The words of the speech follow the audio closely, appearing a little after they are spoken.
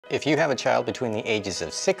If you have a child between the ages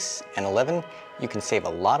of 6 and 11, you can save a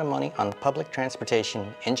lot of money on public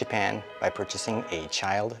transportation in Japan by purchasing a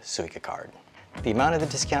child Suica card. The amount of the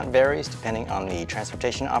discount varies depending on the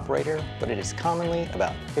transportation operator, but it is commonly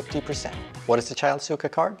about 50%. What is a child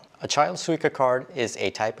Suica card? A child Suica card is a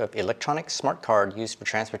type of electronic smart card used for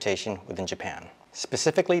transportation within Japan,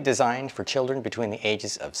 specifically designed for children between the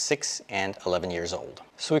ages of 6 and 11 years old.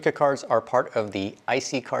 Suica cards are part of the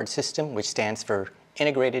IC card system, which stands for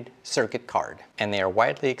Integrated Circuit Card, and they are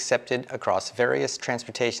widely accepted across various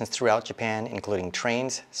transportations throughout Japan, including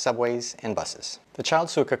trains, subways, and buses. The child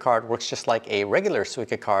Suica card works just like a regular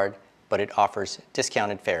Suica card, but it offers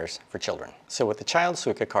discounted fares for children. So with the child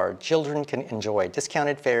Suica card, children can enjoy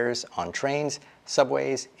discounted fares on trains,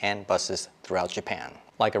 subways, and buses throughout Japan.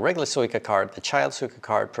 Like a regular Suica card, the child Suica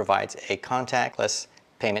card provides a contactless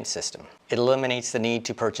payment system. It eliminates the need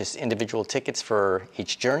to purchase individual tickets for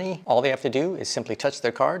each journey. All they have to do is simply touch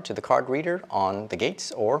their card to the card reader on the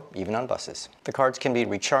gates or even on buses. The cards can be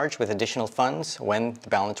recharged with additional funds when the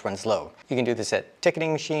balance runs low. You can do this at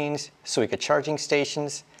ticketing machines, Suica charging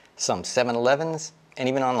stations, some 7-Elevens, and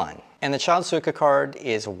even online. And the child Suica card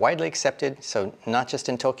is widely accepted, so not just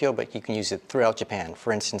in Tokyo, but you can use it throughout Japan.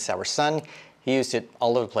 For instance, our son, he used it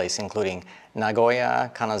all over the place, including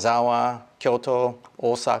Nagoya, Kanazawa, Kyoto,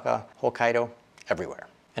 Osaka, Hokkaido, everywhere.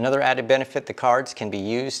 Another added benefit, the cards can be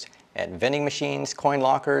used at vending machines, coin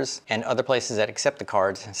lockers, and other places that accept the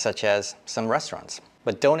cards, such as some restaurants.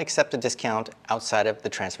 But don't accept a discount outside of the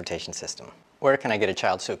transportation system. Where can I get a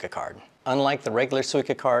child Suica card? Unlike the regular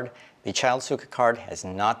Suica card, the child Suica card has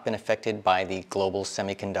not been affected by the global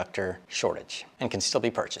semiconductor shortage and can still be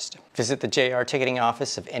purchased. Visit the JR ticketing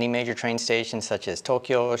office of any major train station such as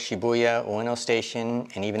Tokyo, Shibuya, Ueno Station,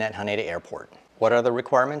 and even at Haneda Airport. What are the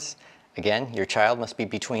requirements? Again, your child must be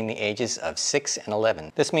between the ages of 6 and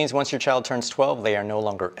 11. This means once your child turns 12, they are no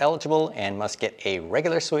longer eligible and must get a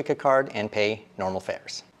regular Suica card and pay normal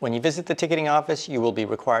fares. When you visit the ticketing office, you will be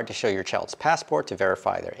required to show your child's passport to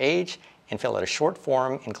verify their age and fill out a short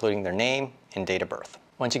form including their name and date of birth.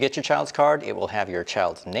 Once you get your child's card, it will have your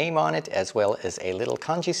child's name on it as well as a little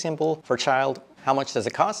kanji symbol for child. How much does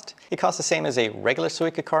it cost? It costs the same as a regular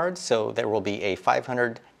Suica card, so there will be a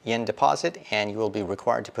 500 yen deposit and you will be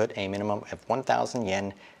required to put a minimum of 1,000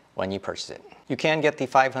 yen when you purchase it. You can get the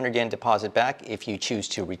 500 yen deposit back if you choose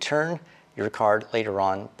to return your card later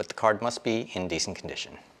on, but the card must be in decent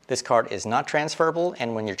condition. This card is not transferable,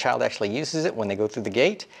 and when your child actually uses it when they go through the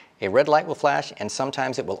gate, a red light will flash and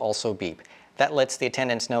sometimes it will also beep. That lets the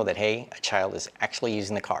attendants know that, hey, a child is actually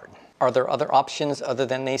using the card. Are there other options other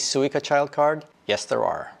than the Suica child card? Yes, there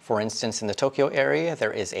are. For instance, in the Tokyo area,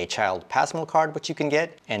 there is a child Pasmo card which you can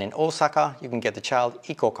get, and in Osaka, you can get the child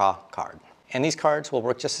Ikoka card. And these cards will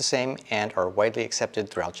work just the same and are widely accepted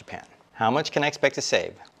throughout Japan. How much can I expect to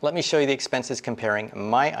save? Let me show you the expenses comparing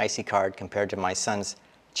my IC card compared to my son's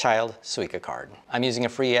child Suica card. I'm using a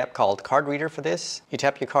free app called Card Reader for this. You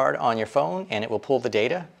tap your card on your phone and it will pull the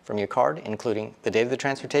data from your card, including the date of the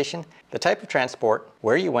transportation, the type of transport,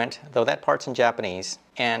 where you went, though that part's in Japanese,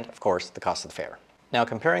 and of course the cost of the fare. Now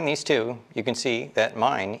comparing these two, you can see that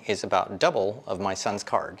mine is about double of my son's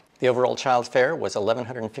card. The overall child's fare was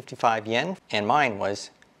 1,155 yen and mine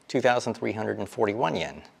was 2,341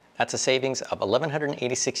 yen. That's a savings of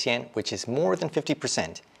 1,186 yen, which is more than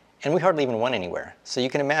 50%. And we hardly even went anywhere. So you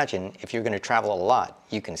can imagine if you're going to travel a lot,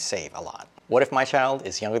 you can save a lot. What if my child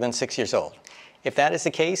is younger than 6 years old? If that is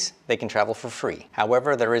the case, they can travel for free.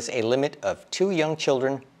 However, there is a limit of 2 young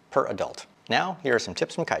children per adult. Now, here are some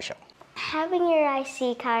tips from Kaisho. Having your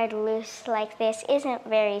IC card loose like this isn't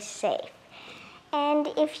very safe. And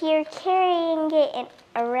if you're carrying it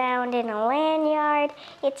around in a lanyard,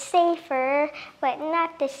 it's safer, but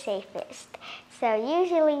not the safest. So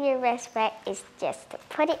usually your best bet is just to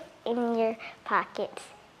put it in your pockets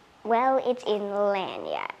while it's in the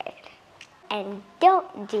lanyard. And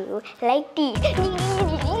don't do like these.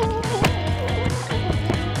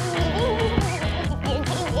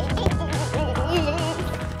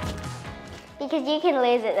 Because you can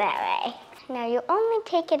lose it that way. Now you only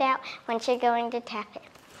take it out once you're going to tap it.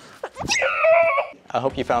 I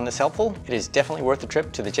hope you found this helpful. It is definitely worth the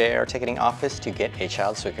trip to the JR ticketing office to get a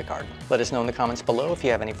child Suica card. Let us know in the comments below if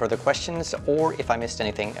you have any further questions or if I missed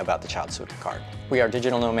anything about the child Suica card. We are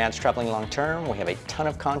digital nomads traveling long term. We have a ton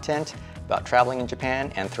of content about traveling in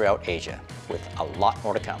Japan and throughout Asia, with a lot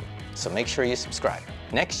more to come. So make sure you subscribe.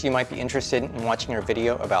 Next, you might be interested in watching our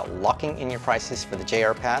video about locking in your prices for the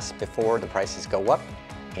JR Pass before the prices go up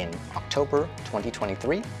in October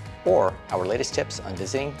 2023, or our latest tips on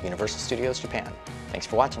visiting Universal Studios Japan. Thanks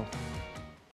for watching.